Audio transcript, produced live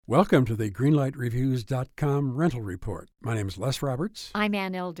Welcome to the GreenlightReviews.com rental report. My name is Les Roberts. I'm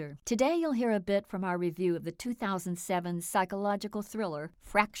Ann Elder. Today you'll hear a bit from our review of the 2007 psychological thriller,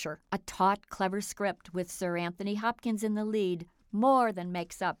 Fracture. A taut, clever script with Sir Anthony Hopkins in the lead more than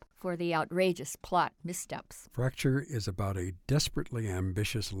makes up for the outrageous plot missteps. Fracture is about a desperately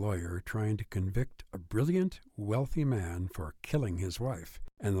ambitious lawyer trying to convict a brilliant, wealthy man for killing his wife.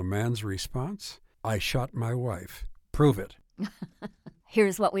 And the man's response? I shot my wife. Prove it.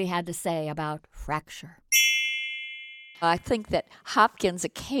 Here's what we had to say about Fracture. I think that Hopkins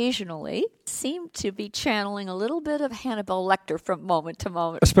occasionally seemed to be channeling a little bit of Hannibal Lecter from moment to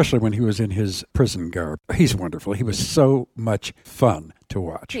moment. Especially when he was in his prison garb. He's wonderful. He was so much fun to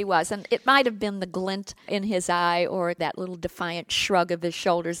watch. He was, and it might have been the glint in his eye or that little defiant shrug of his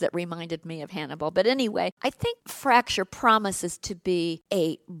shoulders that reminded me of Hannibal. But anyway, I think Fracture promises to be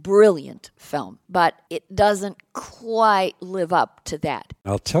a brilliant film, but it doesn't quite live up to that.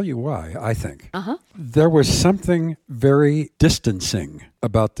 I'll tell you why, I think. There was something very distancing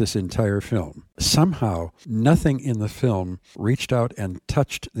about this entire film. Somehow, nothing in the film reached out and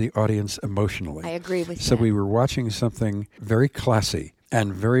touched the audience emotionally. I agree with So that. we were watching something very classy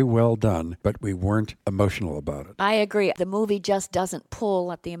and very well done, but we weren't emotional about it. I agree. The movie just doesn't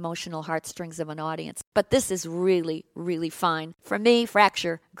pull at the emotional heartstrings of an audience. But this is really, really fine. For me,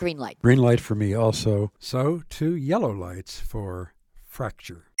 Fracture, green light. Green light for me also. So, 2 yellow lights for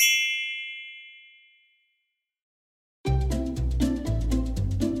Fracture.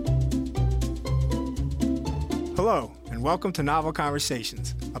 Hello, and welcome to Novel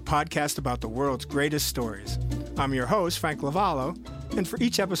Conversations, a podcast about the world's greatest stories. I'm your host, Frank Lavallo, and for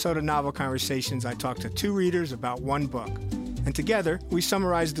each episode of Novel Conversations, I talk to 2 readers about one book. And together, we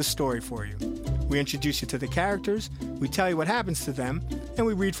summarize the story for you. We introduce you to the characters, we tell you what happens to them, and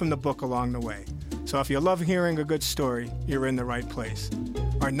we read from the book along the way. So if you love hearing a good story, you're in the right place.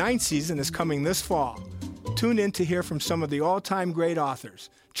 Our 9th season is coming this fall. Tune in to hear from some of the all-time great authors,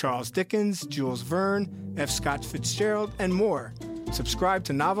 Charles Dickens, Jules Verne, F. Scott Fitzgerald, and more. Subscribe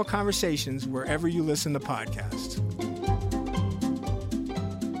to Novel Conversations wherever you listen to podcasts.